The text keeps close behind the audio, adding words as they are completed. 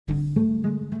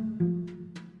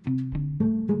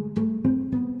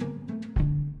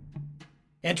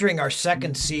Entering our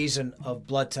second season of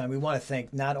Blood Time, we want to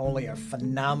thank not only our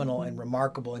phenomenal and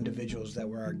remarkable individuals that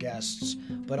were our guests,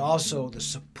 but also the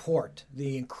support,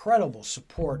 the incredible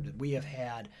support that we have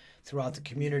had throughout the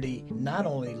community, not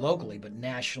only locally, but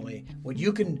nationally. What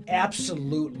you can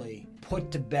absolutely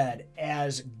put to bed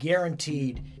as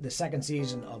guaranteed the second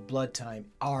season of Blood Time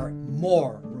are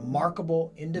more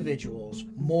remarkable individuals,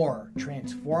 more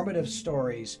transformative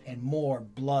stories, and more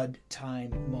Blood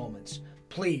Time moments.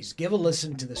 Please give a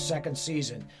listen to the second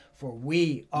season, for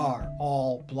we are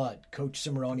all blood. Coach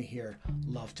Cimarroni here.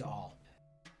 Love to all.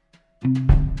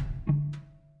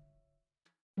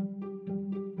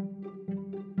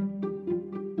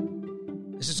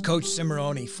 This is Coach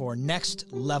Cimarroni for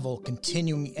Next Level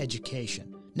Continuing Education.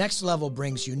 Next Level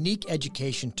brings unique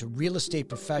education to real estate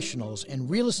professionals and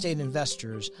real estate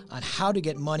investors on how to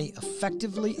get money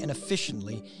effectively and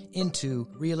efficiently into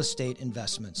real estate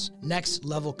investments. Next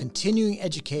Level Continuing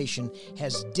Education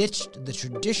has ditched the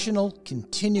traditional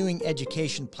continuing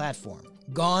education platform.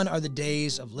 Gone are the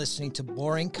days of listening to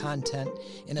boring content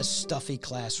in a stuffy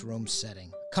classroom setting.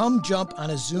 Come jump on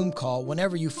a Zoom call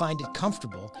whenever you find it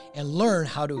comfortable and learn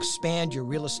how to expand your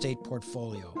real estate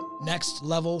portfolio. Next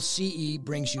Level CE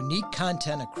brings unique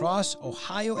content across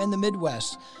Ohio and the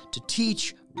Midwest to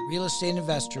teach real estate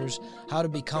investors how to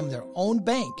become their own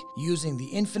bank using the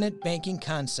infinite banking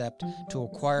concept to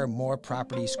acquire more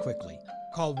properties quickly.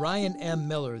 Call Ryan M.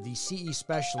 Miller, the CE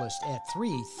specialist, at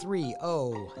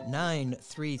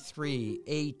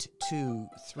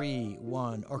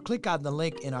 330-933-8231 or click on the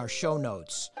link in our show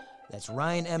notes. That's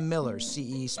Ryan M. Miller,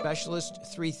 CE specialist,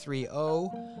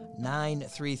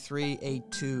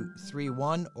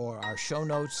 330-933-8231 or our show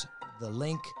notes. The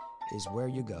link is where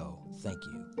you go. Thank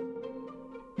you.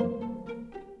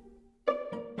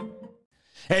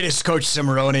 Hey, this is Coach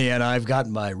Cimarroni, and I've got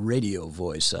my radio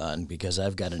voice on because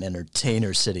I've got an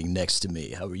entertainer sitting next to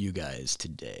me. How are you guys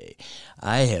today?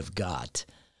 I have got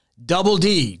Double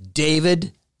D,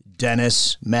 David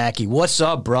Dennis Mackey. What's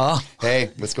up, brah?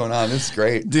 Hey, what's going on? This is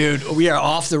great. Dude, we are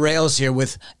off the rails here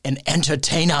with an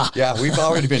entertainer. Yeah, we've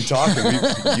already been talking.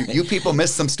 You people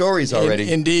missed some stories already.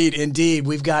 Indeed.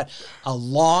 We've got a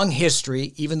long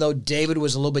history. Even though David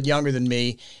was a little bit younger than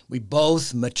me, we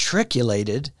both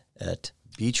matriculated at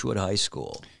Beechwood High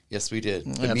School. Yes, we did.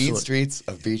 The mean streets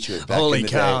of Beechwood. Holy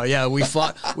cow! Yeah, we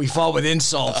fought with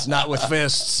insults, not with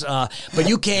fists. But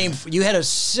you had a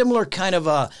similar kind of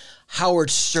a Howard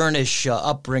Sternish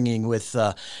upbringing with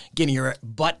getting your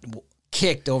butt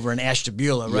kicked over in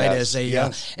Ashtabula, right?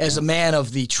 Yes, as a man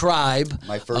of the tribe,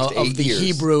 my first 8 of the years.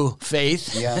 Hebrew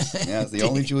faith. Yes, the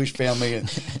only Jewish family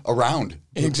around.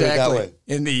 Exactly.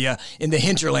 In the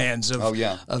hinterlands of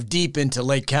of deep into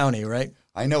Lake County, right?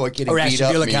 I know what getting or beat up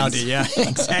Ashtabula means. County, yeah,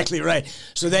 exactly right.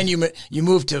 So then you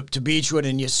move to Beechwood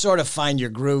and you sort of find your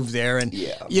groove there, and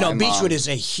Beechwood is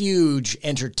a huge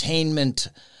entertainment,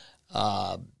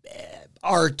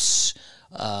 arts,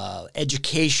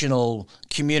 educational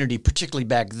community, particularly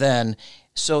back then.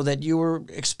 So that you were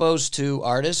exposed to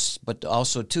artists, but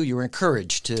also too you were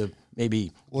encouraged to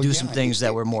maybe do some things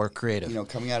that were more creative. You know,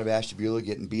 coming out of Ashtabula,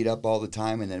 getting beat up all the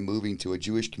time, and then moving to a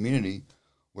Jewish community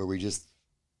where we just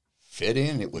fit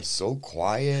in. It was so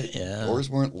quiet. Yeah. Doors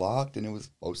weren't locked, and it was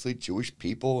mostly Jewish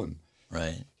people. And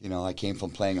right. You know, I came from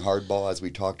playing hardball, as we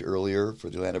talked earlier, for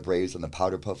the Atlanta Braves in the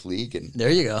Powder Puff League, and there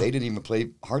you go. They didn't even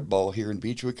play hardball here in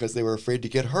Beechwood because they were afraid to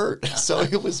get hurt. So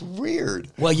it was weird.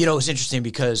 Well, you know, it's interesting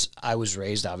because I was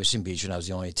raised obviously in Beechwood. I was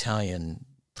the only Italian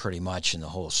pretty much in the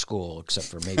whole school, except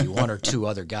for maybe one or two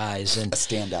other guys, and a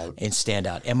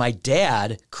standout. And my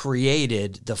dad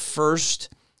created the first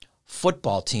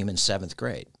football team in 7th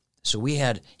grade. So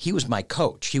he was my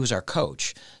coach. He was our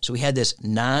coach. So we had this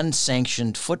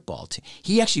non-sanctioned football team.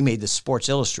 He actually made the Sports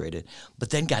Illustrated,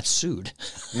 but then got sued.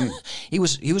 He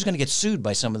was going to get sued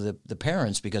by some of the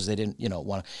parents because they didn't,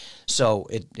 want to. So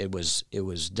it was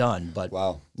done. But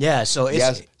wow. Yeah. So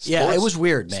it was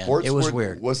weird, man. Sports it was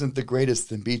weird. Wasn't the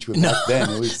greatest in Beechwood back then.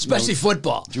 It was, especially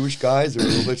football. Jewish guys are a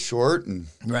little bit short, and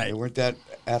right. They weren't that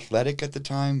athletic at the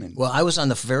time. And well, I was on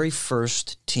the very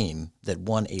first team that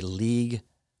won a league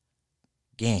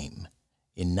game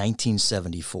in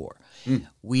 1974.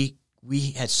 We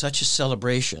had such a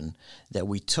celebration that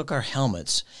we took our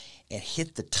helmets and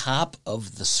hit the top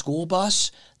of the school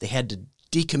bus. They had to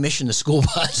decommission the school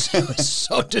bus. It was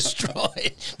so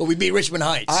destroyed. But we beat Richmond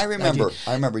Heights. I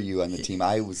remember you on the team.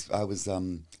 I was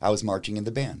marching in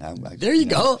the band. There you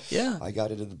go. Yeah. I got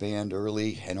into the band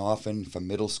early and often from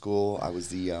middle school. I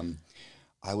was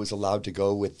allowed to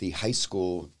go with the high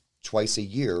school twice a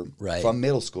year from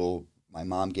middle school. My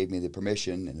mom gave me the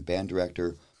permission, and the band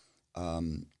director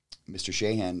Mr.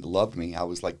 Shahan loved me. I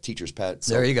was like teacher's pet.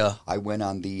 So there you go. I went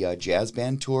on the jazz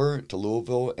band tour to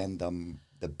Louisville, and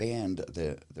the band,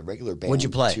 the regular band. What'd you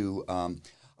play?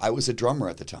 I was a drummer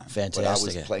at the time. Fantastic. But I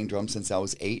was playing drums since I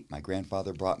was 8. My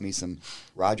grandfather brought me some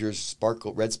Rogers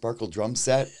red sparkle drum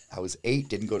set. I was 8,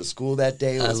 didn't go to school that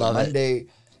day. It was a Monday.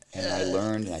 And I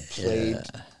learned and I played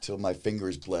till my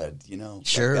fingers bled,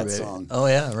 Sure. like that song. Oh,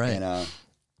 yeah, right. And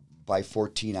by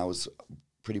 14, I was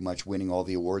pretty much winning all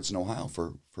the awards in Ohio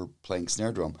for playing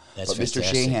snare drum. That's but Mr.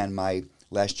 fantastic. Shahan, my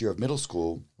last year of middle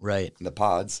school, right, in the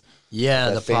pods. Yeah,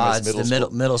 that the famous pods,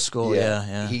 middle school,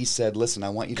 yeah. He said, listen, I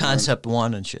want you to Concept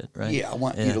 1 and shit, right? Yeah, I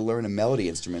want you to learn a melody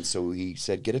instrument. So he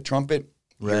said, get a trumpet.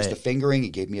 Here's the fingering. He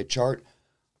gave me a chart.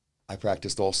 I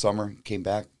practiced all summer, came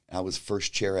back. I was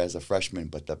first chair as a freshman,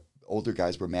 but the older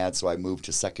guys were mad, so I moved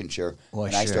to second chair.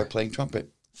 I started playing trumpet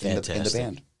in the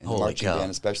band, in the marching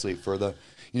band, especially for the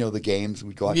the games.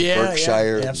 We'd go out to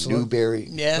Berkshire, Newberry.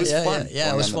 Yeah, it was fun.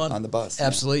 Yeah, it was fun on the bus.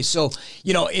 Absolutely. Yeah. So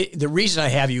the reason I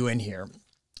have you in here,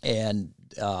 and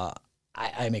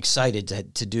I'm excited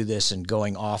to do this and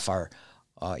going off our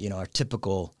our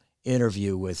typical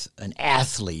interview with an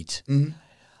athlete,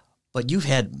 but you've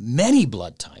had many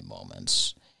blood time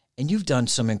moments. And you've done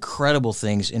some incredible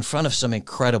things in front of some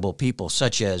incredible people,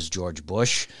 such as George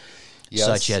Bush,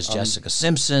 such as Jessica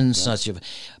Simpson,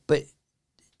 but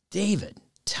David,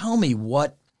 tell me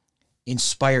what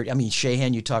inspired,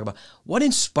 Shahan, you talk about, what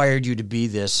inspired you to be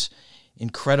this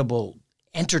incredible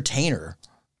entertainer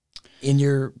in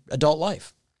your adult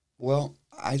life? Well,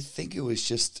 I think it was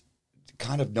just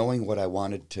kind of knowing what I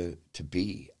wanted to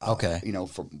be. Okay.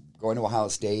 From going to Ohio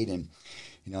State and,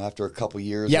 after a couple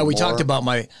years. Yeah, we talked about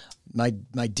my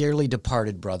dearly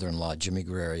departed brother-in-law, Jimmy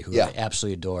Guerrieri, who I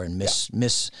absolutely adore and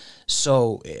miss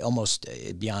so almost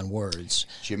beyond words.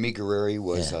 Jimmy Guerrieri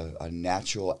was a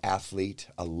natural athlete,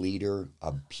 a leader,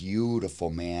 a beautiful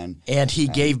man. And he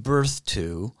gave birth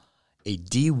to a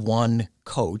D1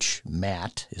 coach,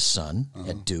 Matt, his son,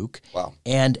 at Duke,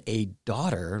 and a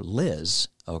daughter, Liz,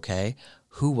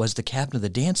 who was the captain of the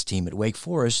dance team at Wake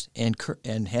Forest and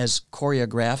has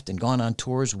choreographed and gone on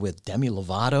tours with Demi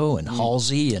Lovato and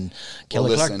Halsey and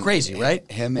Kelly Clark. Crazy, right?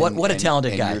 What a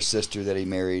talented guy. And your sister that he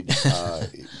married,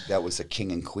 that was a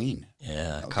king and queen.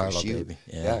 Yeah, Carla, baby.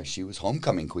 Yeah, she was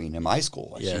homecoming queen in my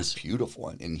school. She was beautiful.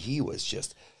 And he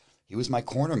was my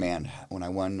corner man when I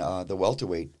won the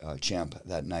welterweight champ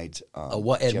that night.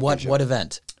 What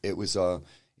event?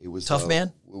 It was Tough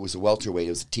Man? It was a welterweight. It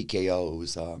was a TKO. It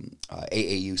was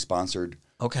AAU sponsored.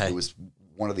 Okay. It was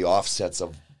one of the offsets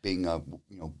of being a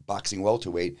boxing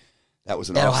welterweight. That was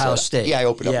an at offset. Ohio State. Yeah, I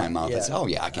opened up my mouth. I said, "Oh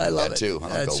yeah, I can do that too.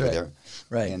 I'll go over there."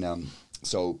 Right. And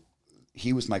so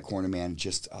he was my corner man.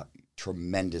 Just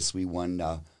tremendous. We won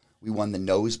the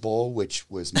Nose Bowl, which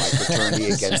was my fraternity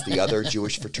against the other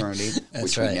Jewish fraternity,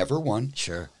 which we never won.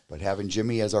 Sure. But having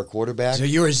Jimmy as our quarterback. So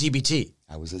you were a ZBT.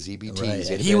 I was a ZBT.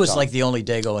 Right. He was like the only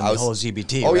Dago in the whole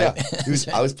ZBT. Oh, right?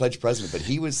 yeah. I was pledge president, but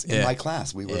he was in my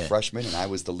class. We were freshmen, and I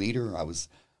was the leader. I was.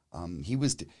 He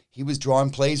was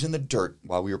drawing plays in the dirt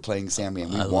while we were playing Sammy,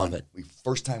 and we won. Love it. We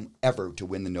first time ever to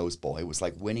win the Nose Bowl. It was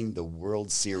like winning the World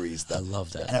Series. I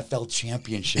love that. NFL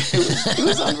championship. It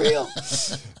was unreal.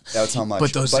 That's how much.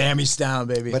 Put those Sammys down,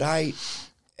 baby. But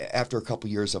after a couple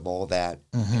years of all that,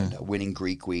 and winning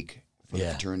Greek Week for the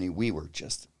fraternity, we were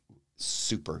just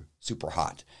super, super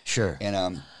hot. Sure.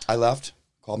 And I left,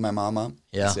 called my mom up.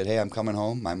 Yeah. I said, hey, I'm coming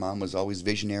home. My mom was always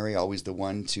visionary, always the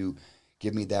one to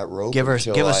give me that rope. Give us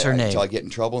her name. Until I get in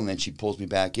trouble, and then she pulls me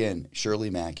back in.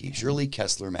 Shirley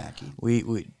Kessler Mackey. We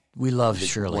love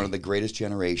Shirley. One of the greatest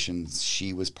generations.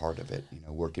 She was part of it,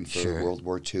 working for World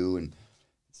War II and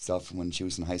stuff when she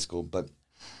was in high school. But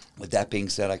with that being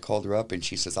said, I called her up, and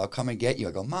she says, I'll come and get you.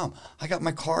 I go, Mom, I got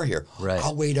my car here. Right.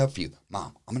 I'll wait up for you.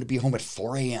 Mom, I'm going to be home at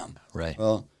 4 a.m. Right.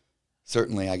 Well,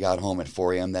 certainly I got home at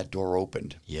 4 a.m. That door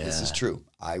opened. Yeah. This is true.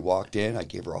 I walked in. I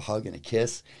gave her a hug and a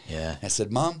kiss. Yeah. I said,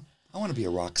 Mom, I want to be a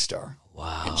rock star.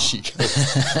 Wow. And she goes,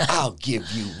 I'll give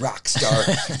you rock star.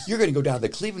 You're going to go down to the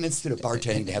Cleveland Institute of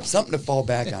Bartending to have something to fall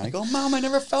back on. I go, Mom, I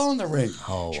never fell in the ring.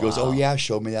 Oh, she goes, oh, yeah,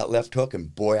 showed me that left hook.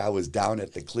 And boy, I was down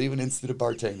at the Cleveland Institute of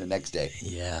Bartending the next day.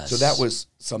 Yes. So that was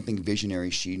something visionary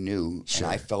she knew. Sure.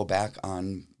 And I fell back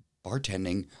on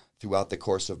bartending throughout the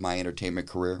course of my entertainment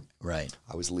career. Right.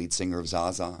 I was the lead singer of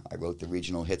Zaza. I wrote the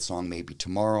regional hit song Maybe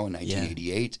Tomorrow in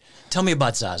 1988. Tell me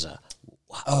about Zaza.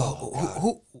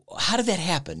 How did that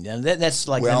happen? That's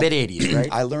like the mid-'80s, right?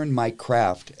 I learned my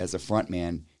craft as a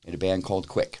frontman in a band called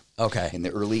Quick. Okay. In the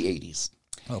early 80s.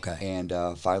 Okay. And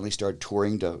finally started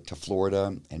touring to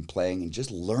Florida and playing and just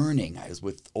learning. I was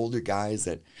with older guys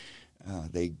that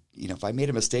if I made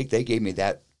a mistake, they gave me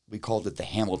that, we called it the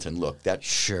Hamilton look. That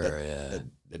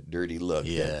that dirty look.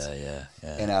 Yeah.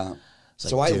 And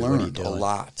so like, I dude, what are you learned a doing?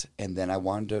 lot, and then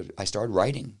I started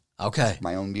writing Okay.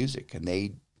 my own music, and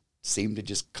they seemed to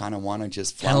just kind of want to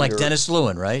just Kind of like flounder. Dennis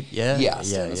Lewin, right? Yeah.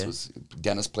 Yes, Yeah.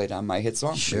 Dennis played on my hit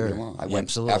song. Sure. I Yeah, went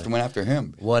absolutely. after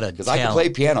him. What a because I could talent. play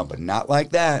piano, but not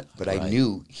like that. But I Right.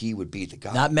 knew he would be the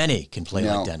guy. Not many can play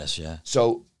No. like Dennis. Yeah.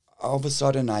 So all of a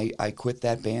sudden, I quit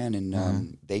that band,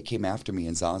 and they came after me,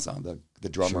 and Zaza, the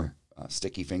drummer,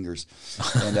 Sticky Fingers,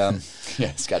 and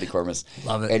Scotty Cormus.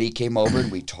 Love it. And he came over,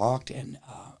 and we talked, and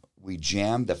we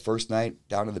jammed the first night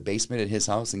down in the basement at his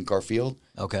house in Garfield.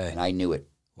 Okay. And I knew it.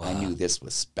 Wow. I knew this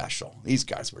was special. These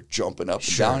guys were jumping up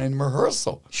Sure. and down in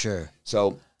rehearsal. Sure.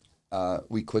 So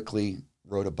we quickly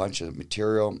wrote a bunch of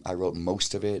material. I wrote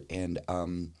most of it, and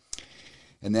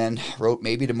then wrote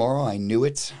Maybe Tomorrow. I knew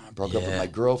it. I broke up with my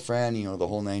girlfriend, the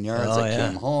whole 9 yards. Oh, I yeah.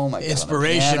 came home. I got on the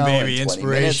Inspiration, piano. baby, In 20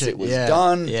 inspiration. minutes, it was Yeah.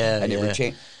 done. Yeah, I never yeah.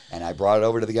 changed. And I brought it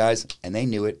over to the guys, and they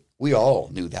knew it. We all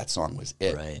knew that song was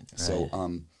it. Right, So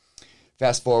right.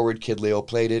 fast forward, Kid Leo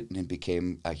played it, and it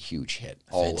became a huge hit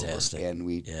all Fantastic. over.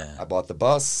 And Yeah. I bought the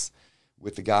bus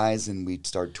with the guys, and we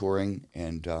started touring.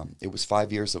 And it was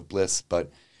 5 years of bliss, but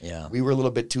Yeah. we were a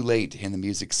little bit too late in the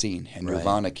music scene. And Right.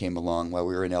 Nirvana came along while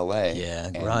we were in L.A. Yeah,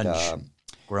 And, grunge.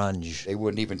 Grunge. they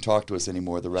wouldn't even talk to us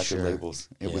anymore, the record Sure. labels.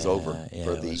 It was Yeah, over yeah,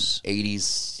 for it the was-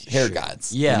 80s hair Sure.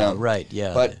 gods. Yeah, right,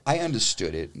 yeah. But I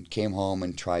understood it and came home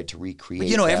and tried to recreate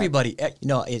But that. everybody, it's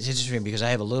interesting because I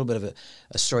have a little bit of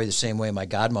a story the same way. My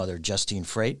godmother, Justine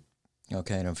Freight,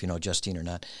 okay, I don't know if you know Justine or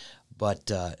not, but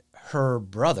her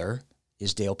brother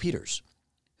is Dale Peters,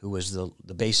 who was the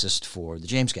bassist for the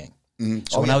James Gang.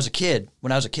 So when I was a kid,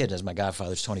 as my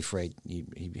godfather's Tony Freight, we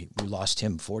lost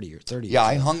him 40 or 30 Yeah, years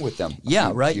I ago. hung with them.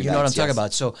 Yeah, right. few You know what I'm nights, talking yes.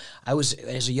 about. So I was,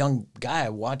 as a young guy, I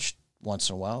watched once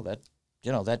in a while that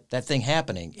thing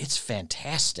happening. It's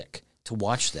fantastic to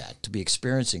watch that, to be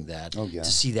experiencing that, Oh, yeah.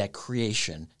 to see that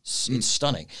creation. It's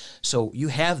stunning. So you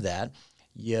have that,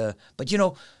 but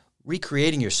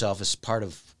recreating yourself is part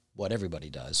of what everybody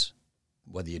does,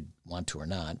 whether you want to or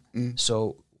not.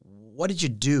 So what did you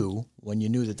do when you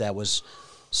knew that was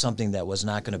something that was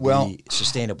not going to be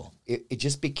sustainable? It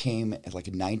just became like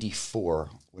in 94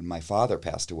 when my father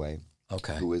passed away,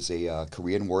 Okay. who was a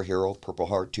Korean War hero, Purple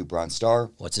Heart, 2 Bronze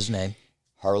Star, What's his name?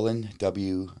 Harlan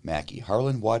W. Mackey.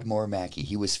 Harlan Wadmore Mackey.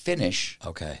 He was Finnish,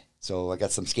 Okay. so I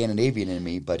got some Scandinavian in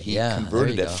me, but he Yeah,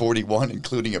 converted there you at go. 41,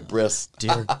 including a bris.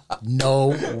 Dear, no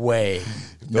way.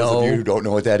 Those of you who No. don't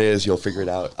know what that is, you'll figure it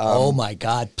out. Oh my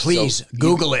God! Please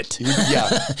Google it.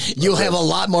 Yeah. You'll have a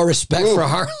lot more respect for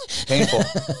Harlan. Painful.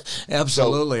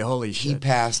 Absolutely. Holy He shit.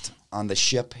 passed on the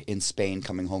ship in Spain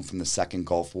coming home from the Second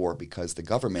Gulf War because the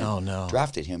government Oh, no.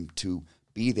 drafted him to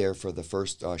be there for the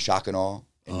first shock and awe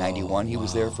in 91. He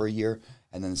was there for a year,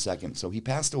 and then the second. So he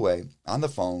passed away on the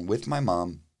phone with my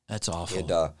mom. That's awful.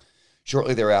 And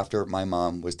shortly thereafter, my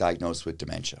mom was diagnosed with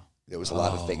dementia. There was a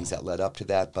lot of things that led up to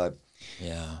that, but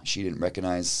Yeah. she didn't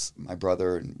recognize my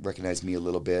brother and recognize me a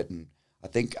little bit. And I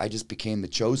think I just became the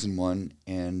chosen one,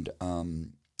 and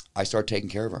I started taking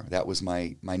care of her. That was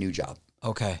my new job.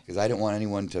 Okay. Because I didn't want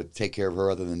anyone to take care of her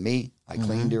other than me. I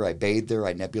cleaned her, I bathed her,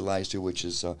 I nebulized her, which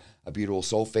is a butyl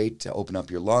sulfate to open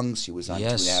up your lungs. She was on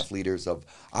Yes. 2.5 liters of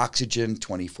oxygen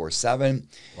 24/7.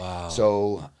 Wow.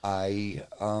 So I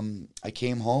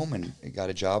came home and got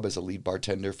a job as a lead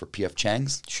bartender for P.F.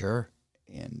 Chang's. Sure.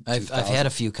 In I've 2000. had a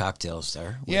few cocktails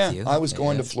there. With Yeah, you. I was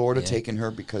going to Yeah, Florida yeah. taking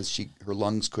her because her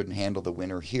lungs couldn't handle the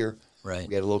winter here. Right.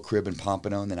 We had a little crib in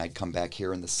Pompano, and then I'd come back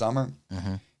here in the summer.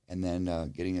 Mm-hmm. And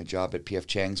then getting a job at P.F.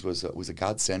 Chang's was a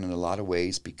godsend in a lot of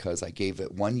ways because I gave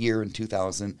it 1 year in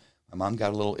 2000. My mom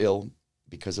got a little ill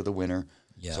because of the winter.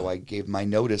 Yeah. So I gave my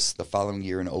notice the following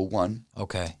year in 01,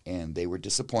 Okay. and they were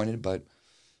disappointed, but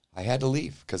I had to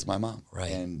leave because of my mom.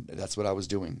 Right. And that's what I was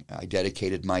doing. I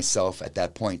dedicated myself at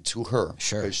that point to her.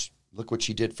 Sure. 'Cause look what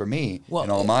she did for me Well, in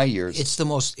all my years. It's the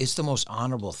most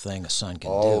honorable thing a son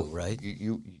can Oh, do, right?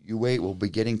 You wait. We'll be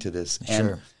getting to this. Sure.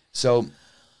 And so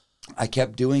I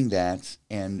kept doing that,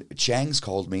 and Chang's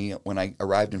called me when I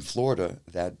arrived in Florida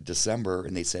that December,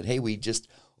 and they said, "Hey, we just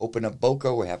opened up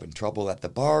Boca. We're having trouble at the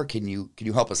bar. Can you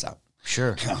help us out?"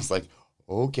 Sure. And I was like,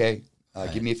 "Okay,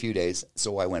 give me a few days."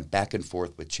 So I went back and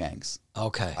forth with Chang's.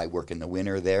 Okay. I work in the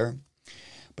winter there.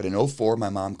 But in 04, my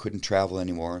mom couldn't travel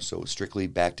anymore, so it was strictly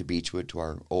back to Beechwood, to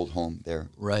our old home there,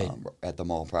 Right. At the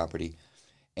mall property.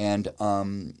 And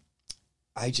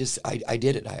I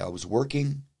did it. I was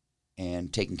working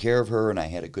and taking care of her, and I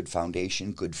had a good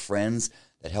foundation, good friends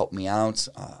that helped me out.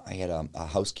 I had a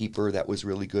housekeeper that was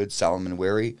really good, Solomon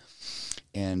Wary.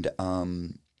 And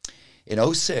in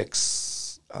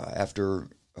 06, after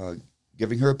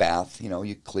giving her a bath. You know,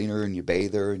 you clean her and you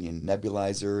bathe her and you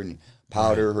nebulize her and you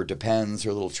powder her Depends,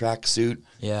 her little track suit.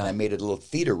 Yeah. And I made a little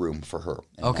theater room for her.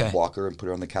 And I'd walk her and put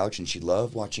her on the couch, and she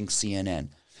loved watching CNN.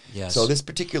 Yes. So this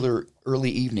particular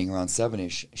early evening around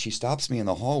 7-ish, she stops me in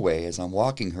the hallway as I'm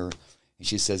walking her, and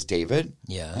she says, "David."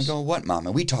 Yes. I go, "What, Mom?"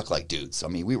 And we talk like dudes. I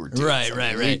mean, we were dudes.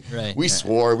 Right. We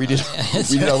swore. We did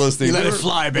all those things. You let it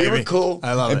fly, baby. We were cool.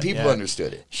 I love it. And people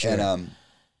understood it. Sure. And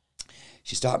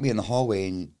she stopped me in the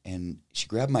hallway, and she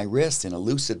grabbed my wrist in a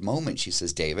lucid moment. She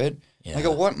says, "David." Yeah. I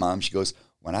go, "What, Mom?" She goes,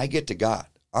 "When I get to God,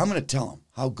 I'm going to tell him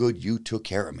how good you took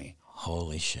care of me."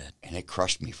 Holy shit. And it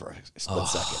crushed me for a split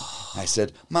second. I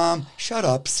said, "Mom, shut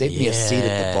up. Save me a seat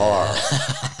at the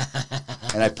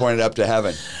bar." And I pointed up to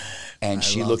heaven. And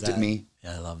she looked at me.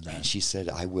 I love that. And she said,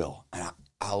 "I will." And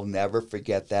I'll never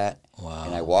forget that. Wow.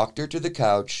 And I walked her to the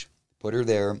couch, put her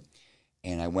there,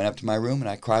 and I went up to my room and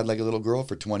I cried like a little girl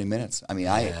for 20 minutes. I mean,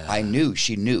 I knew,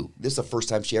 she knew. This is the first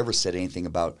time she ever said anything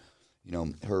about, you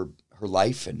know, her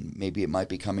life, and maybe it might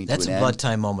be coming to an end. That's a blood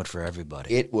time moment for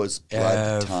everybody. It was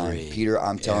blood time. Peter,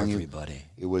 I'm telling you,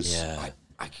 it was,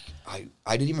 I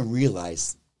didn't even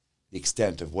realize the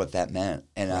extent of what that meant.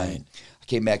 And I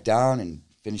came back down and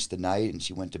finished the night, and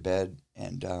she went to bed,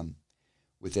 and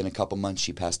within a couple months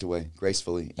she passed away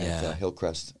gracefully at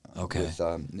Hillcrest with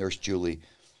Nurse Julie.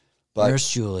 But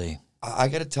Nurse Julie. I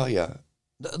got to tell you,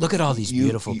 look at all these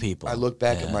beautiful people. I look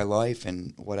back at my life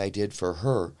and what I did for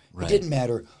her. It didn't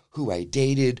matter who I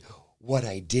dated, what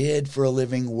I did for a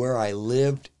living, where I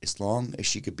lived, as long as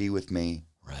she could be with me.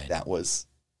 Right. That was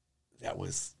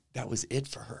it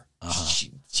for her.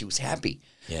 She was happy.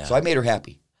 Yeah. So I made her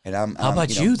happy. And how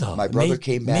about you though? My brother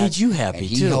came back. Made you happy and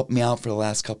he too. helped me out for the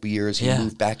last couple of years. He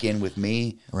moved back in with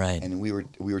me. Right. And we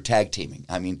were tag teaming.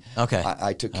 I mean,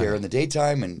 I took care in the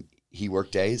daytime, and he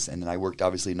worked days, and then I worked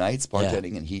obviously nights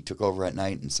bartending, and he took over at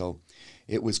night, and so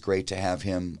it was great to have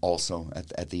him also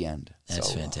at the end.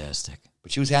 That's fantastic.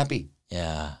 But she was happy.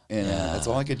 Yeah. And that's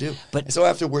all I could do. But so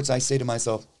afterwards, I say to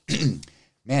myself,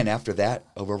 man, after that,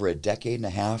 of over a decade and a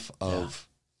half of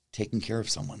taking care of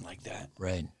someone like that,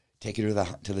 right, taking her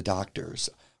to the doctors,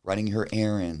 running her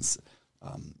errands,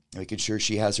 making sure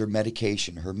she has her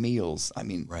medication, her meals. I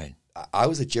mean, I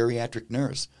was a geriatric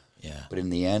nurse. Yeah. But in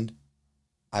the end,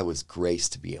 I was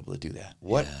graced to be able to do that.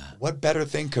 What better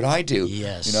thing could I do?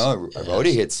 Yes. You know, I wrote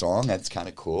a hit song. That's kind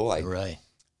of cool.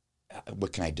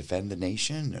 What can I defend the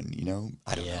nation? And you know,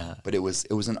 I don't know. But it was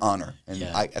an honor, and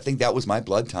I think that was my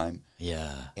blood time.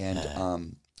 Yeah.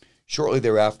 And shortly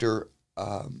thereafter,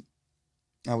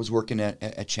 I was working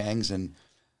at Chang's, and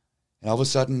all of a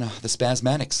sudden, the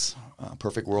Spasmatics,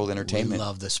 Perfect World Entertainment, we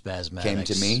love the Spasmatics, came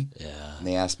to me. Yeah. And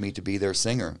they asked me to be their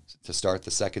singer to start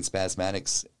the second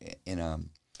Spasmatics in a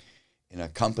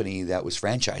company that was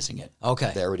franchising it.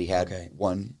 Okay. They already had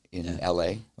one in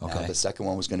L.A. Okay. Now the second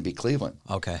one was going to be Cleveland.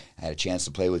 Okay. I had a chance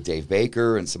to play with Dave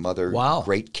Baker and some other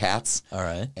great cats. All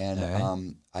right.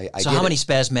 And I so how many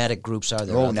Spasmatic groups are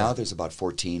there? Oh, now there's about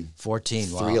 14.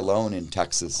 14, wow. 3 alone in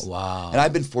Texas. Wow. And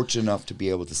I've been fortunate enough to be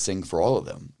able to sing for all of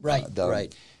them. Right,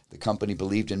 right. The company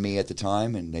believed in me at the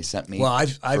time, and they sent me for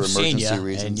emergency seen you,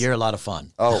 reasons. And you're a lot of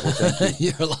fun. Oh, well, thank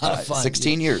you. You're a lot of fun.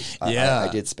 16 years. Yeah. I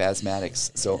did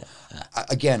Spasmatics. So,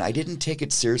 again, I didn't take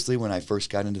it seriously when I first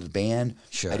got into the band.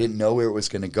 Sure. I didn't know where it was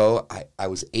going to go. I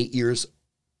was 8 years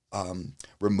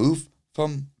removed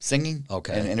from singing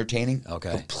and entertaining.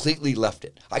 Okay. Completely left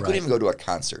it. I couldn't even go to a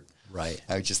concert. Right.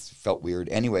 I just felt weird.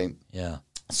 Anyway. Yeah.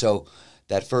 So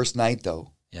that first night,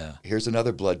 though, here's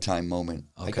another blood time moment.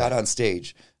 Okay. I got on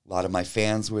stage. A lot of my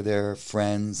fans were there,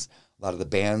 friends, a lot of the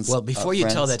band's Well, before you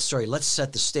friends. tell that story, let's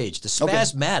set the stage. The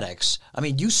Spasmatics, I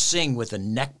mean, you sing with a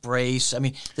neck brace. I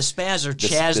mean, the Spaz are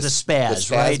Chaz the Spaz,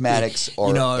 right? The Spasmatics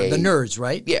are the nerds,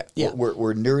 right? Yeah.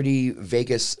 We're nerdy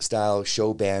Vegas-style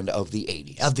show band of the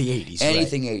 80s. Of the 80s,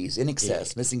 Anything 80s. In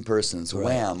Excess, Missing Persons,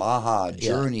 Wham, Aha,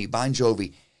 Journey, Bon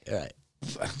Jovi. Right.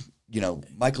 You know,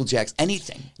 Michael Jackson,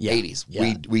 anything 80s.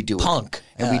 Yeah. We do Punk.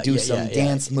 And we do some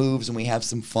dance moves, and we have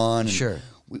some fun. And sure.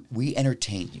 We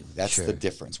entertain you. That's the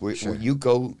difference. When you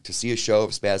go to see a show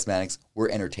of Spasmatics, we're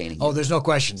entertaining you. Oh, there's no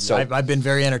question. So, I've been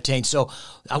very entertained. So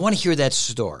I want to hear that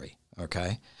story,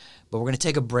 okay? But we're going to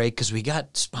take a break because we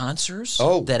got sponsors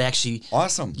that actually...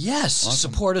 Awesome. Yes,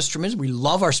 support us tremendously. We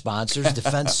love our sponsors,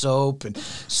 Defense Soap and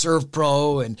Serve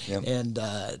Pro and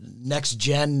Next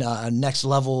Gen, Next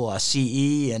Level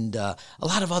CE, and a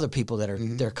lot of other people that are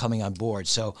they're coming on board.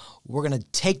 So we're going to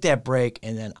take that break,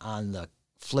 and then on the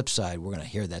flip side, we're going to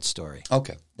hear that story.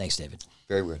 Okay. Thanks, David.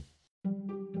 Very good.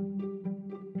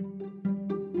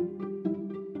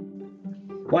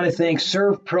 I want to thank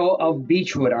Serve Pro of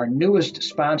Beechwood, our newest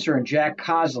sponsor, and Jack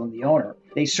Coslin, the owner.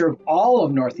 They serve all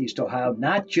of Northeast Ohio,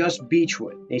 not just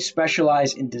Beechwood. They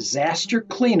specialize in disaster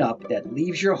cleanup that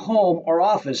leaves your home or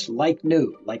office like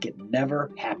new, like it never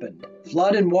happened.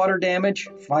 Flood and water damage,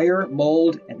 fire,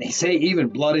 mold, and they say even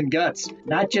blood and guts.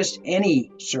 Not just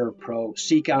any ServPro.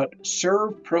 Seek out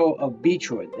ServPro of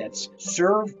Beechwood. That's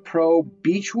ServPro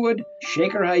Beechwood,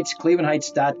 Shaker Heights,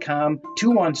 ClevelandHeights.com,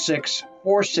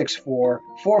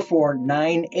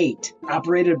 216-464-4498.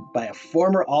 Operated by a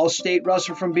former All-State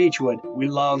wrestler from Beechwood, we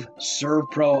love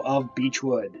ServPro of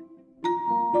Beechwood.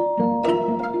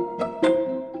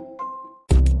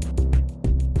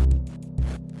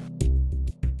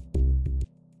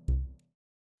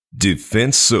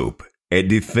 Defense Soap at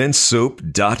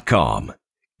DefenseSoap.com.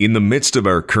 In the midst of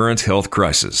our current health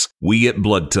crisis, we at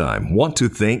Blood Time want to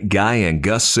thank Guy and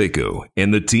Gus Seiko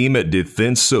and the team at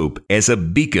Defense Soap as a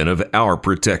beacon of our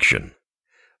protection.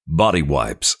 Body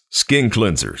wipes, skin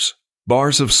cleansers,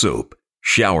 bars of soap,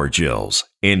 shower gels,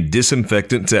 and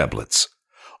disinfectant tablets.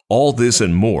 All this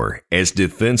and more as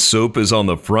Defense Soap is on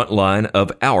the front line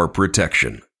of our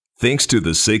protection. Thanks to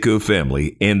the Seiko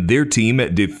family and their team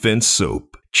at Defense Soap.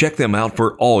 Check them out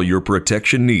for all your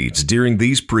protection needs during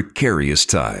these precarious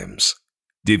times.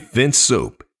 Defense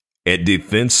Soap at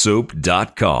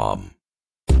DefenseSoap.com.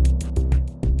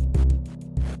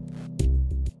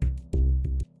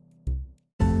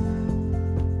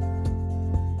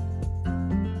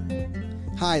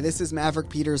 Hi, this is Maverick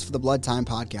Peters for the Blood Time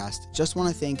Podcast. Just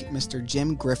want to thank Mr.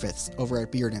 Jim Griffiths over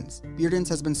at Bearden's. Bearden's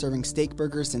has been serving steak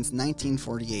burgers since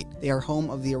 1948. They are home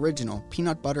of the original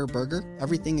peanut butter burger.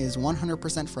 Everything is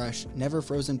 100% fresh, never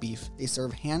frozen beef. They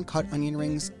serve hand-cut onion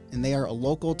rings, and they are a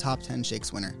local top 10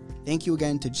 shakes winner. Thank you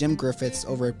again to Jim Griffiths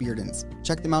over at Bearden's.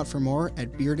 Check them out for more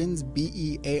at Beardens,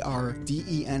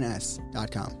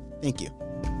 BEARDENS.com. Thank you.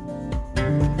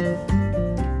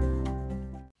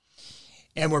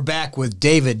 And we're back with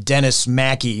David Dennis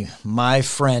Mackey, my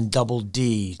friend, Double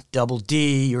D. Double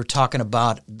D, you're talking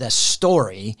about the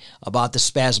story about the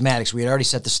Spasmatics. We had already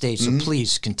set the stage, so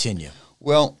please continue.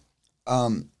 Well,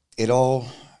 it all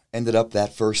ended up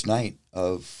that first night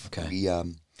of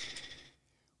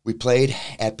we played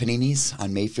at Panini's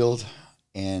on Mayfield,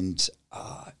 and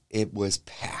it was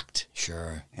packed.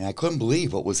 Sure. And I couldn't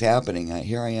believe what was happening.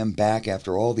 Here I am back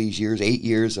after all these years, 8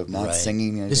 years of not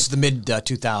singing. This is the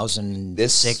mid-2006,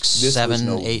 this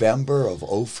 7, was 8? November of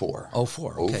 04.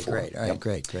 04, okay, great. All right,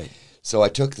 great. So I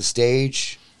took the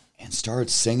stage and started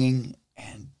singing,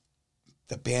 and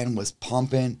the band was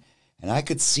pumping, and I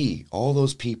could see all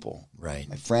those people, my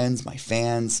friends, my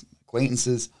fans,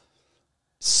 acquaintances,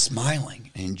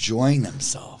 smiling and enjoying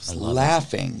themselves,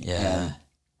 laughing. Yeah.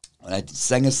 When I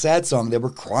sang a sad song, they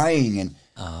were crying, and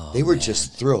they were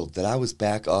just thrilled that I was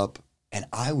back up, and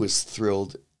I was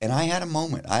thrilled. And I had a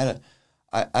moment. I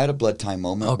had a Blood Time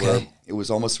moment where it was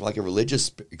almost like a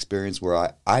religious experience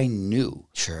where I knew,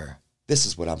 this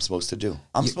is what I'm supposed to do.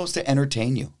 I'm supposed to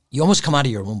entertain you. You almost come out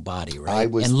of your own body, right?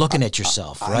 And looking at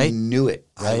yourself, right? I knew it.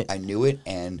 Right? I knew it,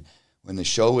 and when the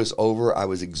show was over, I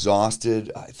was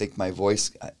exhausted. I think my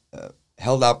voice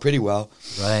held out pretty well.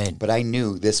 Right. But I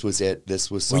knew this was it.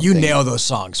 This was something. Well, you nail those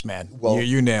songs, man. Well,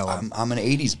 you nail them. I'm an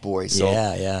 80s boy, so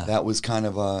that was kind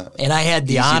of And I had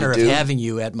the honor of having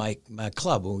you at my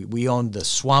club. We owned the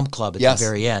Swamp Club at the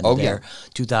very end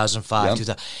 2005,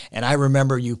 2000. And I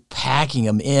remember you packing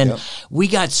them in. Yep. We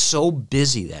got so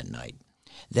busy that night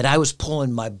that I was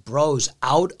pulling my bros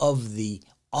out of the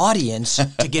audience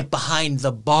to get behind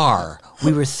the bar.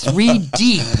 We were 3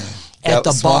 deep. At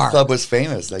the Swamp bar. Club was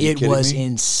famous. It was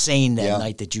insane that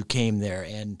night that you came there.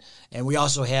 And we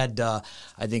also had, I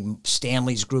think,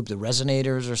 Stanley's group, the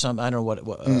Resonators or something. I don't know what.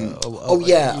 You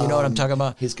know what I'm talking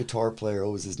about? His guitar player,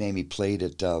 what was his name? He played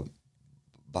at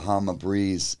Bahama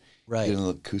Breeze. Right. Did an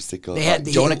acoustic. They had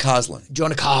Jonah Coslin.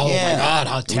 Jonah Coslin. Oh, my God,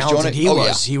 how talented he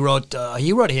was. He wrote a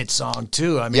hit song,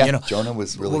 too. I mean, Jonah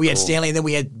was really cool. We had Stanley, and then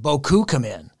we had Boku come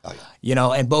in. Oh,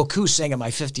 yeah. And Boku sang at my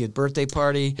 50th birthday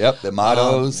party. Yep, the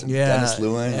Mottos, Dennis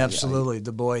Lewin. Absolutely,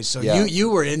 the boys. So you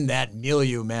were in that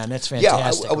milieu, man. That's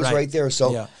fantastic. Yeah, I was right there.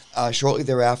 So shortly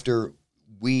thereafter,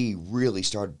 we really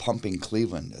started pumping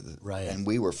Cleveland. Right. And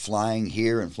we were flying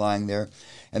here and flying there.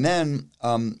 And then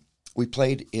we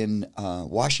played in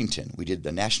Washington. We did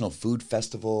the National Food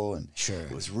Festival, and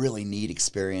it was a really neat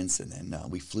experience. And then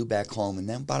we flew back home, and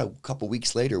then about a couple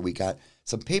weeks later, we got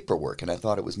some paperwork, and I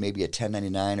thought it was maybe a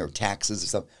 1099 or taxes or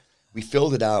something. We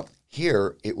filled it out.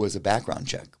 Here, it was a background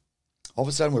check. All of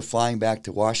a sudden, we're flying back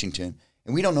to Washington,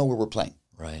 and we don't know where we're playing.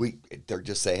 Right. They're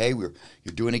just say, hey, you're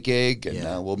doing a gig,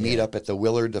 and we'll meet up at the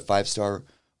Willard, the 5-star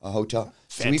hotel.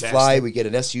 Fantastic. So we fly, we get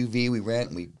an SUV, we rent,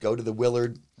 and we go to the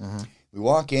Willard. Mm-hmm. we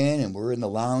walk in, and we're in the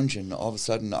lounge, and all of a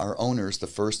sudden, our owners, the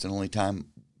first and only time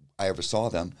I ever saw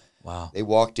them, wow, they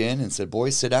walked in and said,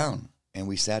 "Boys, sit down." And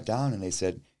we sat down, and they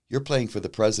said, "You're playing for the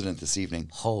president this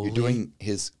evening. You're doing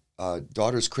his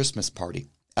daughter's Christmas party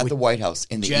at the White House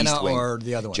in the Jenna East Wing." or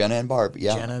the other one? Jenna and Barb.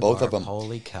 Yeah, Jenna and both Barb. of them.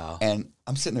 Holy cow. And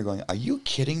I'm sitting there going, "Are you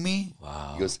kidding me?"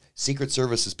 Wow. He goes, "Secret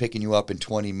Service is picking you up in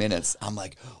 20 minutes. I'm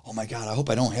like, "Oh my God, I hope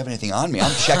I don't have anything on me."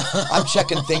 I'm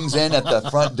checking things in at the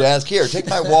front desk. Here, take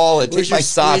my wallet, Where's take my your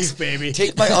socks, sleeve, baby?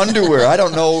 take my underwear. I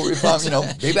don't know if I'm,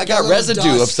 maybe I got residue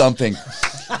dust. of something,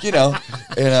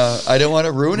 and I don't want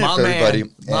to ruin it for everybody.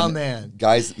 My And man.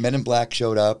 Guys, Men in Black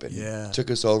showed up and Yeah. took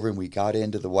us over, and we got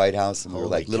into the White House, and we were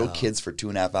Holy like little cow. kids for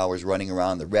 2.5 hours running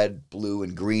around the red, blue,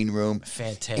 and green room.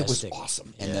 Fantastic. It was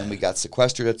awesome. And Yeah. then we got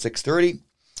sequestered at 6:30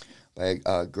 by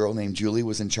a girl named Julie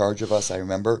was in charge of us, I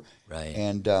remember. Right.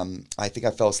 And I think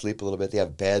I fell asleep a little bit. They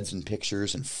have beds and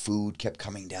pictures, and food kept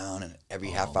coming down in every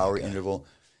half-hour interval.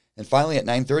 And finally at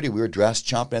 9:30, we were dressed,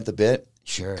 chomping at the bit.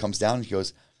 Sure. Comes down and he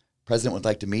goes, "President would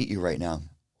like to meet you right now."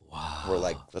 Wow. We're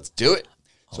like, "Let's do it."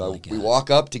 So we walk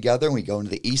up together, and we go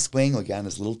into the East Wing. We got on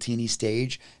this little teeny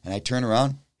stage, and I turn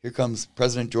around. Here comes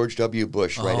President George W.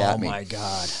 Bush right at me. Oh, my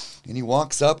God. And he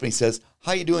walks up and he says,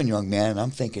 "How you doing, young man?" And I'm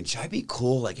thinking, should I be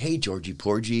cool? Like, "Hey, Georgie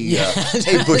Porgy.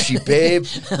 Hey, Bushy babe."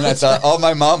 And I thought, oh,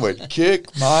 my mom would kick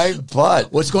my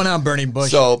butt. What's going on, Bernie Bush?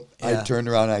 So I Yeah. turned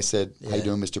around and I said, "How you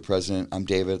doing, Mr. President? I'm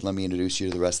David. Let me introduce you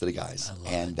to the rest of the guys."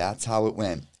 And that's how it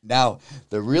went. Now,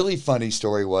 the really funny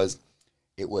story was,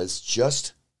 it was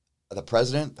just the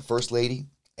president, the first lady,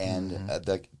 and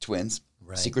the twins.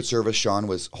 Right. Secret Service, Sean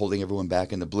was holding everyone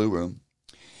back in the blue room.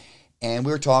 And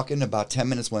we were talking, about 10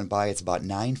 minutes went by. It's about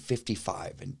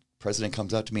 9:55. And President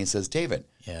comes up to me and says, "David,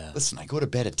 Yeah. listen, I go to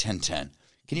bed at 10:10.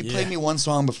 Can you play me one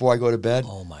song before I go to bed?"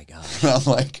 Oh, my God. And I'm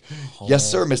like, "Yes,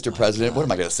 sir, Mr. President." What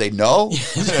am I going to say? No?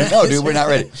 No, dude, we're not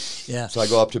ready. Yeah. So I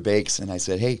go up to Bakes and I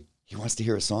said, "Hey, he wants to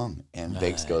hear a song." And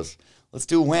Bakes goes, "Let's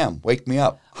do Wham! Wake Me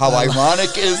Up." How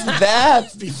ironic is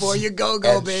that? Before you go,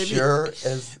 And baby. Sure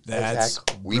as That's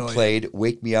heck, we brilliant. played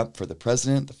 "Wake Me Up" for the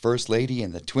president, the first lady,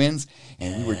 and the twins,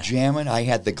 and we were jamming. I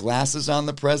had the glasses on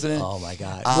the president. Oh, my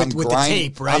God. I'm With the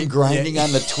tape, right? I'm grinding Yeah.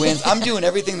 on the twins. I'm doing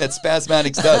everything that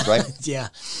Spasmatics does, right? Yeah.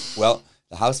 Well,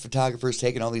 the house photographer's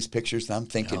taking all these pictures, and I'm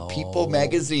thinking, People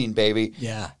magazine, baby.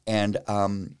 Yeah. And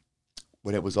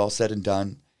when it was all said and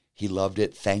done, he loved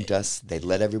it, thanked us. They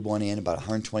let everyone in, about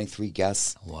 123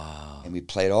 guests. Wow. And we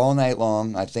played all night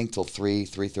long, I think till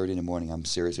 3:30 in the morning. I'm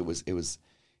serious. It was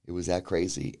that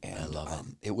crazy. And I love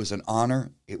it. It was an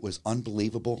honor. It was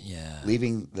unbelievable. Yeah.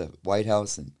 Leaving the White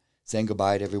House and saying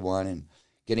goodbye to everyone and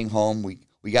getting home.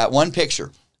 We got one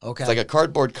picture. Okay. It's like a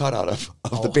cardboard cutout of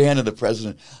the band of the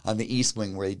president on the East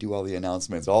Wing where they do all the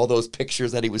announcements. All those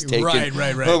pictures that he was taking. Right.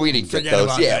 Oh, we didn't Forget get those.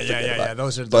 about Yeah, that. forget Yeah. about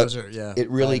it. Those are, yeah. It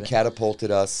really private.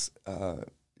 catapulted us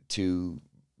to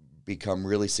become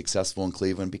really successful in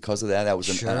Cleveland. Because of that, that was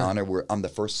an honor. I'm the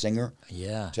first singer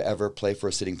to ever play for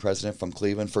a sitting president from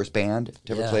Cleveland, first band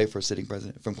to ever play for a sitting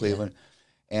president from Cleveland.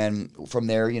 And from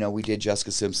there, we did Jessica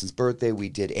Simpson's birthday. We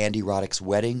did Andy Roddick's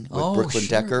wedding with Brooklyn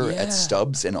Decker at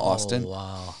Stubbs in Austin. Oh,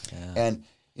 wow. Yeah. And,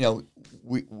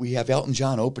 we have Elton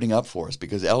John opening up for us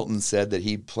because Elton said that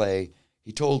he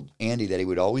told Andy that he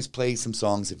would always play some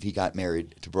songs if he got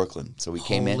married to Brooklyn. So we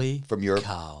came in from Europe,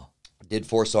 did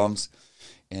 4 songs,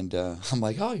 and I'm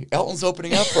like, "Oh, Elton's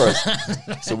opening up for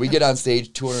us." So we get on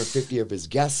stage, 250 of his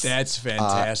guests. That's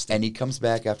fantastic. And he comes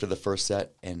back after the first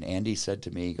set, and Andy said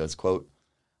to me, he goes, quote,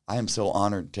 "I am so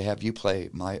honored to have you play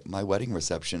my wedding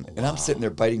reception." Wow. And I'm sitting there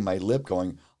biting my lip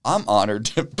going, "I'm honored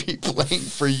to be playing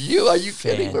for you. Are you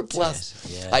kidding? We're blessed."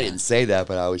 Yeah. I didn't say that,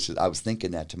 but I was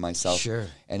thinking that to myself. Sure.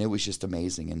 And it was just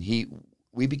amazing. And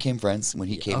we became friends when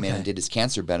he came in and did his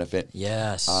cancer benefit.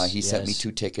 Yes. He sent me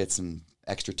 2 tickets and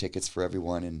extra tickets for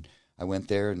everyone. And I went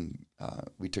there and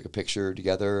we took a picture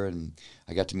together, and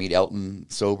I got to meet Elton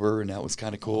sober, and that was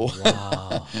kind of cool.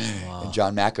 Wow. And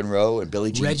John McEnroe and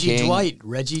Billie Jean King.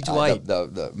 Reggie Dwight.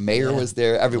 The mayor was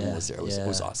there. Everyone was there. It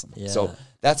was awesome. Yeah. So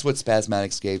that's what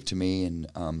Spasmatics gave to me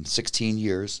in 16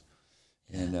 years.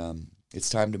 And it's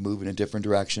time to move in a different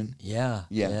direction.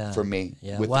 Yeah. For me.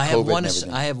 Yeah. With Well, the COVID and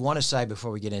everything. I have one aside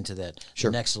before we get into that.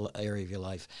 Sure. The next area of your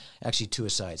life. Actually, 2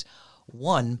 asides.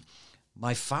 One,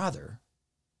 my father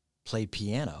played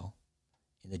piano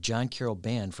in the John Carroll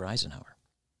Band for Eisenhower.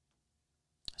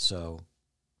 So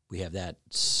we have that.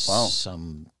 Wow.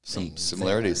 Some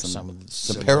similarities, there,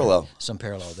 some parallel. Some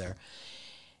parallel there.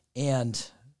 And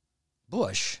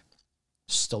Bush,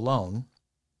 Stallone,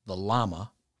 the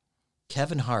Llama,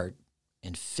 Kevin Hart,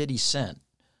 and 50 Cent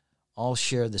all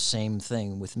share the same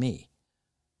thing with me.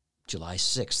 July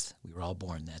 6th, we were all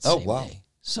born that same day.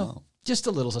 So Just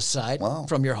a little aside Wow.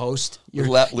 from your host.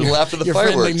 Little after the your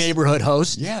fireworks. friendly neighborhood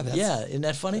host. Yeah, isn't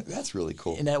that funny? That's really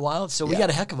cool. Isn't that wild? So we Yeah. got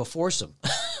a heck of a foursome.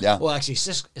 Yeah. Well, actually,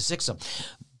 sixsome.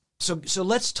 So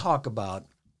let's talk about.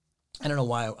 I don't know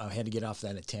why I had to get off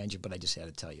that a tangent, but I just had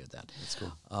to tell you that. That's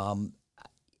cool.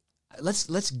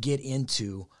 Let's get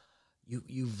into.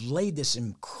 You've laid this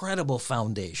incredible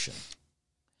foundation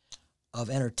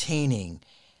of entertaining,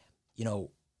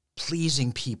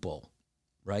 pleasing people.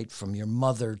 Right? From your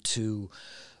mother to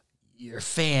your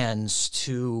fans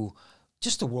to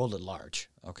just the world at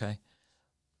large, okay?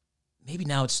 Maybe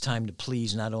now it's time to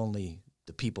please not only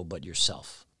the people, but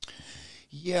yourself.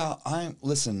 Yeah,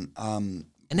 listen. And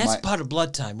that's part of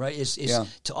Blood Time, right? Is Yeah.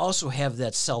 to also have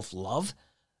that self-love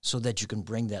so that you can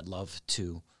bring that love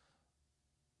to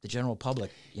the general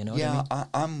public, you know what I mean?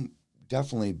 I'm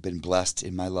definitely been blessed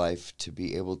in my life to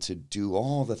be able to do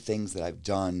all the things that I've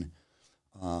done,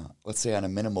 let's say on a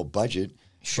minimal budget,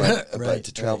 Sure, but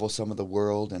to travel some of the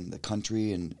world and the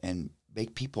country and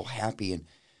make people happy. And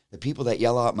the people that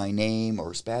yell out my name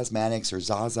or Spasmatics or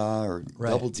Zaza or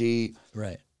Double D,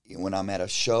 right? When I'm at a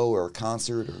show or a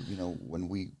concert or, when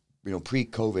we,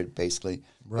 pre-COVID basically,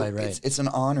 Right. It's an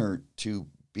honor to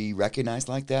be recognized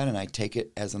like that. And I take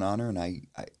it as an honor, and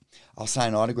I'll sign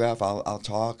an autograph. I'll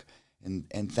talk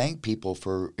and thank people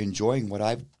for enjoying what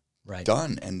I've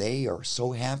done. And they are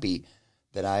so happy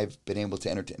that I've been able to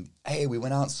entertain. Hey, we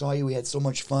went out and saw you. We had so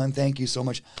much fun. Thank you so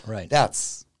much. Right.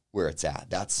 That's where it's at.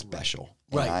 That's special.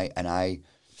 Right. And I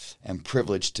am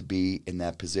privileged to be in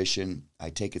that position.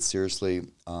 I take it seriously.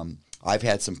 I've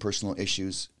had some personal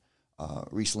issues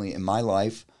recently in my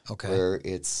life where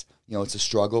it's a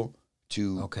struggle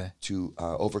to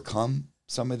overcome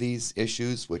some of these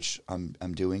issues, which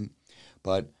I'm doing.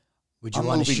 But would you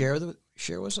want to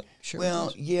share with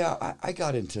us? Yeah, I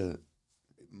got into.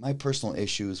 My personal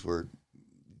issues were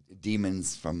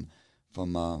demons from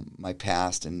my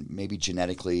past, and maybe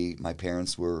genetically, my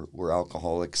parents were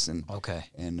alcoholics, and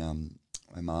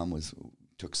my mom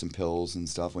took some pills and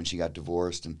stuff when she got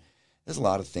divorced, and there's a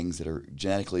lot of things that are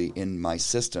genetically in my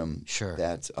system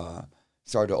that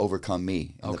started to overcome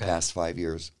me in the past 5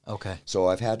 years. Okay, so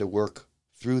I've had to work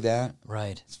through that,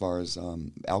 right? As far as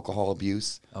alcohol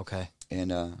abuse,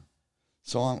 and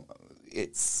so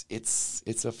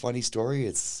it's a funny story.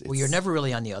 It's well, you're never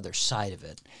really on the other side of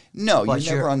it. No,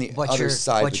 you're never on the other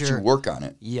side, but you work on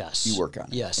it. Yes, you work on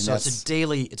it. Yes, and so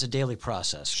it's a daily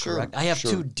process. Sure, correct. I have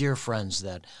two dear friends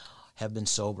that have been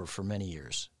sober for many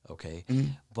years. Okay,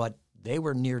 but they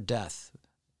were near death,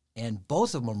 and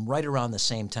both of them right around the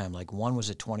same time. Like one was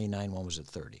at 29, one was at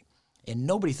 30, and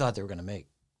nobody thought they were going to make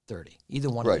 30. Either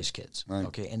one of these kids. Right.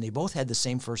 Okay, and they both had the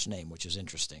same first name, which is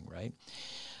interesting, right?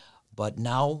 But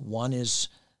now one is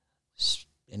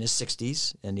in his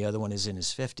 60s and the other one is in his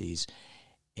 50s,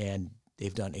 and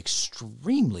they've done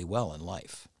extremely well in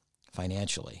life,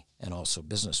 financially and also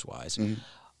business-wise,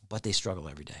 but they struggle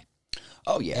every day.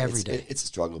 Oh yeah, every day. It's a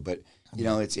struggle, but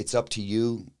it's up to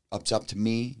you. It's up to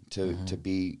me to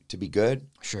be good.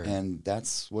 Sure, and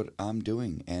that's what I'm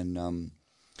doing. And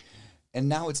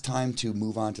now it's time to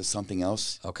move on to something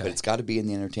else. Okay, but it's got to be in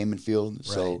the entertainment field. Right.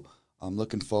 So I'm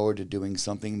looking forward to doing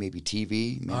something, maybe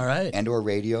TV, and or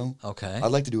radio. Okay,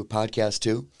 I'd like to do a podcast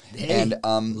too. Hey,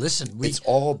 and listen, it's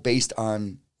all based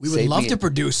on. We would love to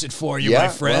produce it for you, my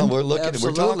friend. Well, we're looking.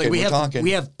 Absolutely. We're talking.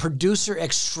 We have producer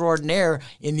extraordinaire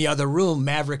in the other room,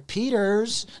 Maverick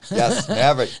Peters. Yes,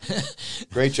 Maverick.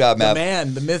 Great job, Maverick. The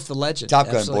man, the myth, the legend. Top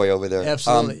Gun boy over there.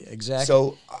 Absolutely, exactly.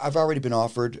 So I've already been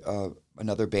offered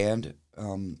another band.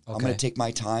 I'm going to take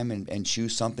my time and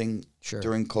choose something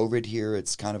during COVID here.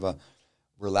 It's kind of a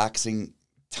relaxing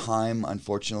time,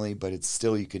 unfortunately, but it's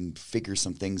still, you can figure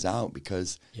some things out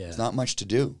because there's not much to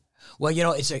do. Well,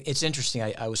 it's interesting.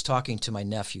 I was talking to my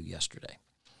nephew yesterday,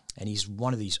 and he's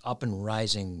one of these up and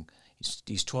rising.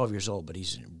 He's 12 years old, but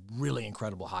he's a really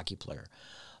incredible hockey player.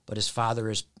 But his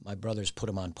father, my brother's put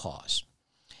him on pause.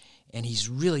 And he's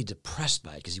really depressed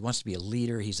by it because he wants to be a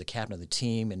leader. He's the captain of the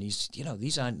team, and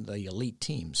he's on the elite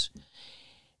teams.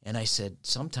 And I said,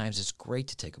 sometimes it's great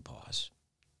to take a pause,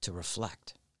 to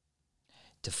reflect,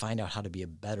 to find out how to be a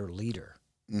better leader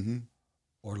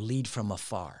or lead from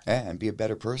afar. Yeah, and be a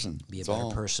better person. Be a better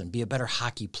person. Be a better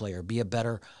hockey player. Be a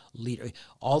better leader.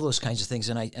 All those kinds of things.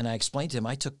 And I explained to him,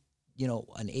 I took, an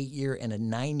 8-year and a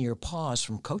 9-year pause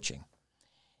from coaching.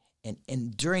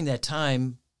 And during that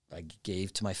time, I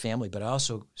gave to my family, but I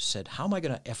also said,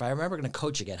 if I'm ever going to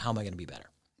coach again, how am I going to be better?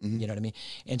 You know what I mean?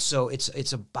 And so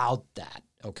it's about that,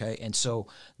 okay? And so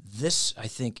this, I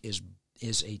think,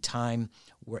 is a time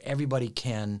where everybody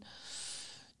can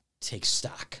take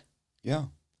stock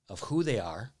of who they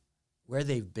are, where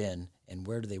they've been and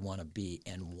where do they want to be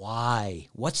and why.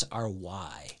 What's our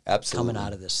why? Absolutely. Coming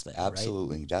out of this thing,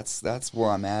 Absolutely. right? That's where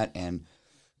I'm at, and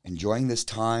enjoying this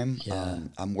time. Yeah.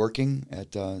 I'm working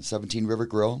at 17 River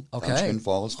Grill, Twin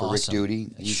Falls, for Rick Duty.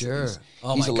 He's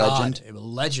Oh he's my a God, legend. a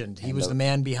legend. He And was the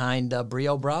man behind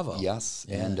Brio Bravo. Yes,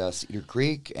 Yeah. and Cedar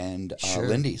Creek and Sure.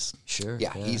 Lindy's. Sure.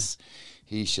 Yeah, he's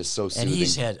just so And soothing.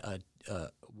 he's had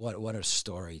what a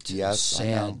story too. Yes, I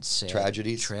know. sad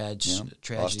Tragedies. tragedy.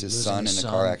 Lost his losing son in a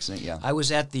car accident. Yeah. I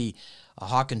was at the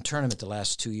Hawken tournament the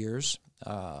last 2 years,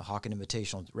 Hawken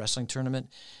Invitational Wrestling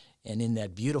Tournament, and in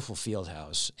that beautiful field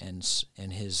house and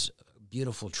his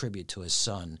beautiful tribute to his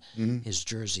son, his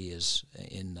jersey is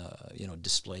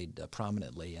displayed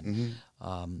prominently, and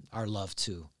our love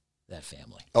to that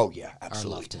family. Oh yeah,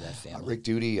 absolutely. Our love to that family. Rick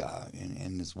Duty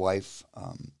and his wife,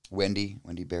 Wendy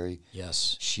Berry.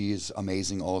 Yes. She is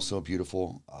amazing, also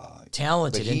beautiful.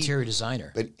 Talented but interior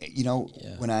designer. But,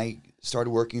 when I started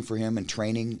working for him and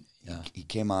training, he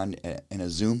came on in a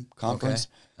Zoom conference.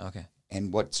 Okay.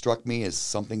 And what struck me is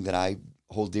something that I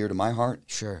hold dear to my heart.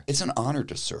 Sure. It's an honor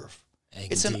to serve.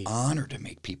 Indeed. It's an honor to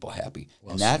make people happy.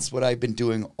 Well and that's what I've been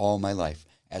doing all my life.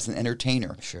 As an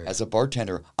entertainer, Sure. as a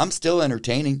bartender, I'm still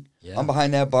entertaining. Yeah. I'm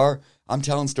behind that bar. I'm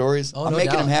telling stories. Oh, I'm no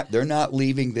making them doubt. happy. They're not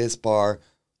leaving this bar.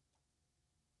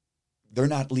 They're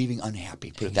not leaving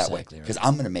unhappy, put it that way. Exactly right. Because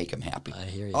I'm going to make them happy. I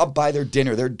hear you. I'll buy their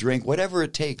dinner, their drink, whatever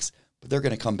it takes. But they're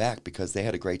going to come back because they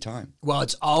had a great time. Well,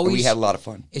 it's And always we had a lot of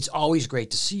fun. It's always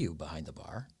great to see you behind the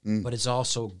bar, but it's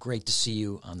also great to see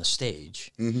you on the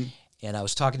stage. Mm-hmm. And I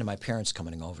was talking to my parents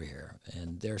coming over here,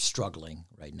 and they're struggling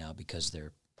right now because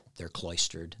they're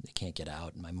cloistered. They can't get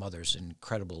out. And my mother's an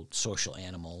incredible social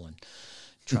animal and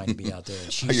trying to be out there.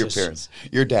 And she's Your just, parents.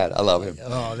 Your dad. I love him.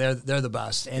 Oh, they're the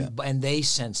best, and they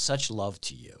send such love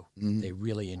to you. They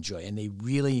really enjoy, and they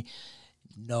really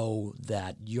know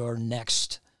that your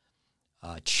next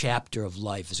chapter of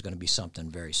life is going to be something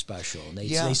very special, and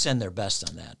they send their best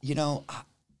on that. You know,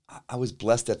 I was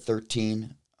blessed at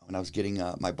 13 when I was getting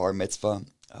my bar mitzvah.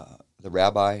 The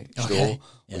rabbi Shul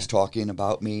was talking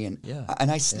about me, and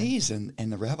I sneezed,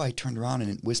 and the rabbi turned around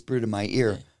and whispered in my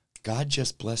ear, "God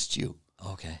just blessed you."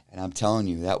 Okay. And I'm telling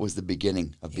you, that was the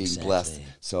beginning of being blessed.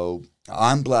 So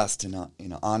I'm blessed and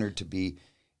honored to be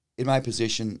in my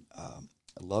position. I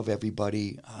love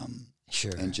everybody.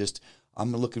 Sure. And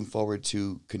I'm looking forward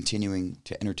to continuing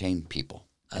to entertain people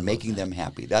and making them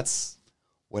happy. That's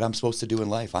what I'm supposed to do in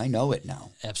life. I know it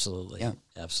now. Absolutely. Yeah.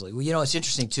 Absolutely. Well, it's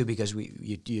interesting too because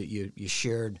you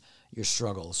shared your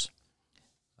struggles,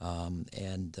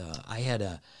 and I had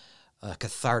a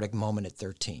cathartic moment at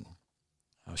 13.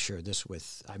 I'll share this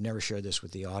I've never shared this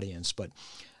with the audience, but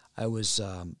I was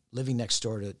living next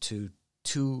door to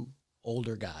two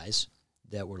older guys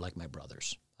that were like my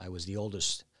brothers. I was the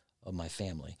oldest of my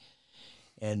family,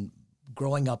 and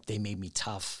growing up, they made me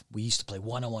tough. We used to play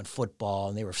one-on-one football,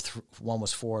 and they were one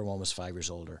was 4 and one was 5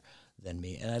 years older than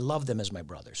me, and I loved them as my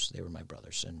brothers. They were my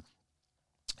brothers, and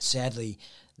sadly,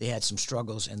 they had some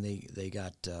struggles, and they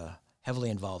got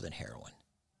heavily involved in heroin.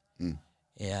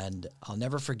 And I'll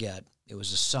never forget, it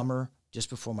was a summer just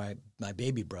before my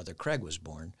baby brother, Craig, was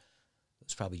born. It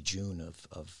was probably June of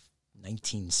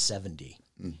 1970,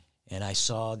 and I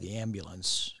saw the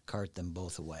ambulance cart them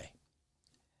both away.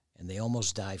 And they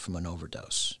almost died from an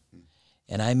overdose.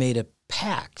 And I made a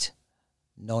pact,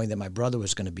 knowing that my brother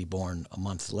was going to be born a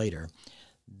month later,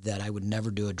 that I would never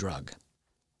do a drug.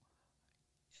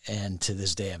 And to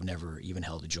this day, I've never even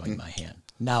held a joint in my hand.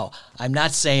 Now, I'm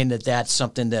not saying that that's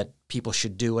something that people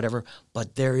should do, whatever,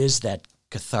 but there is that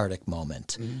cathartic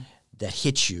moment that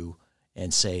hits you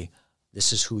and say,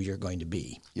 this is who you're going to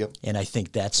be. Yep. And I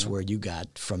think that's where you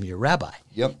got from your rabbi.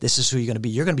 Yep. This is who you're going to be.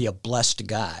 You're going to be a blessed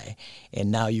guy.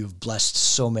 And now you've blessed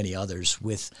so many others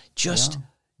with just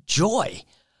joy.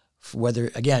 Whether,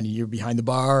 again, you're behind the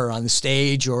bar or on the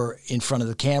stage or in front of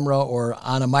the camera or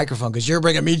on a microphone, because you're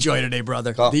bringing me joy today,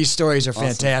 brother. Oh, these stories are awesome.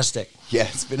 Fantastic. Yeah,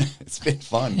 it's been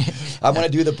fun. I want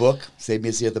to do the book, Save Me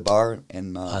a Seat at the Bar,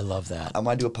 and I love that. I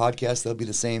want to do a podcast that'll be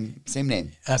the same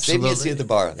name. Absolutely. Save Me a Seat at the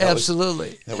Bar.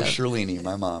 Absolutely. That was Shirlene,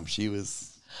 my mom. She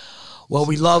was. Well,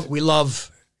 we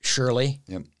love Shirley,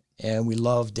 Yep. and we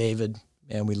love David,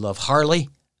 and we love Harlan,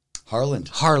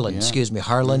 Yeah. excuse me,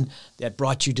 Harlan, that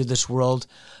brought you to this world.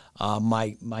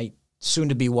 My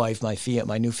soon-to-be wife,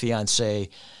 my new fiance,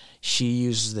 she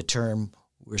uses the term,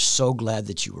 "We're so glad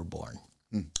that you were born."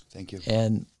 Thank you.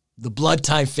 And the Blood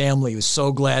Time family was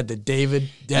so glad that David,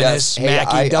 Dennis,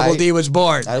 Mackey, Double D was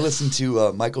born. I listened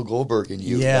to Michael Goldberg and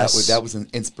you. Yes. That was an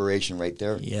inspiration right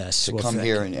there. Yes. To come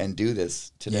here and do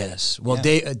this today. Yes. Well,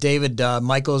 David,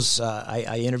 Michael's,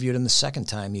 I interviewed him the second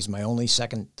time. He's my only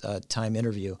second time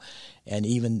interview. And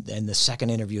the second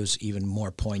interview is even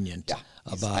more poignant. Yeah.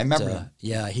 About, I remember him.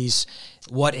 Yeah. He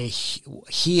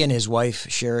and his wife,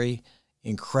 Sherry,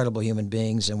 incredible human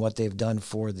beings, and what they've done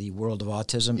for the world of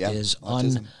autism is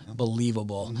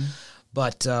unbelievable. Mm-hmm.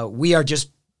 But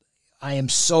I am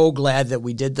so glad that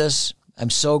we did this. I'm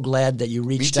so glad that you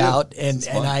reached out, and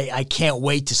I can't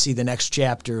wait to see the next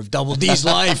chapter of Double D's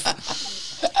life.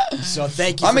 So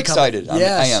thank you. I'm excited.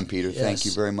 Yes. I am, Peter. Yes. Thank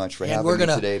you very much for having me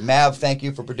today. Mav, thank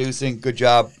you for producing. Good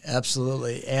job.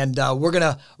 Absolutely. And we're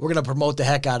gonna promote the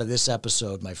heck out of this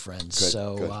episode, my friends. Good,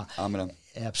 so good. I'm gonna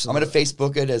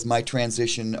Facebook it as my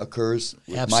transition occurs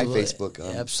with my Facebook.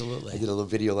 Absolutely. I did a little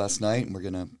video last night, and we're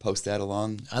gonna post that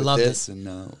along with this, and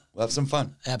we'll have some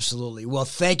fun. Absolutely. Well,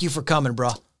 thank you for coming,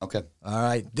 bro. Okay. All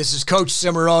right. This is Coach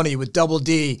Cimarroni with Double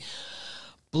D.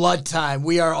 Blood Time.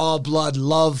 We are all blood.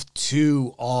 Love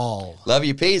to all. Love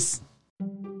you. Peace.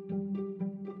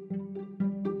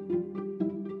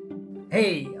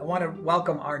 Hey, I want to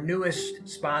welcome our newest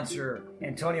sponsor,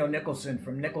 Antonio Nicholson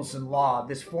from Nicholson Law.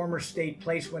 This former state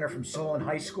place winner from Solon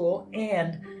High School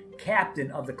and captain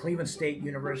of the Cleveland State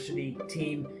University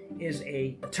team is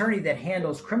an attorney that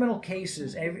handles criminal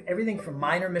cases, everything from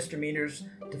minor misdemeanors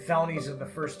to felonies of the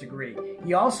first degree.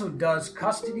 He also does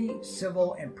custody,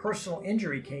 civil, and personal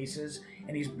injury cases,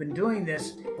 and he's been doing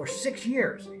this for 6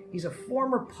 years. He's a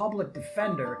former public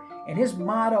defender, and his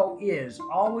motto is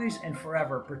always and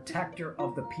forever protector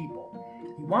of the people.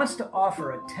 He wants to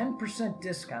offer a 10%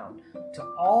 discount to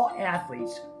all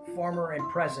athletes, former and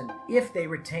present, if they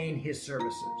retain his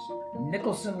services.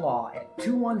 Nicholson Law at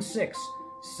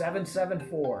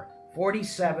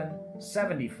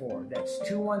 216-774-4774. That's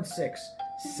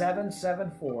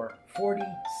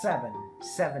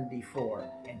 216-774-4774.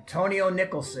 Antonio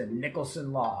Nicholson,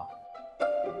 Nicholson Law.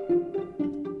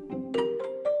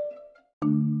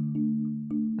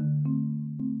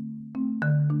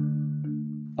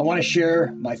 I want to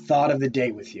share my thought of the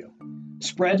day with you.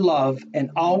 Spread love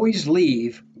and always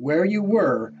leave where you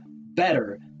were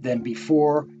better than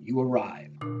before you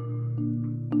arrived.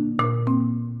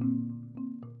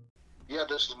 Yeah,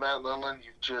 this is Matt Lindland.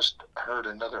 You've just heard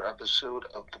another episode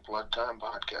of the Blood Time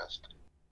Podcast.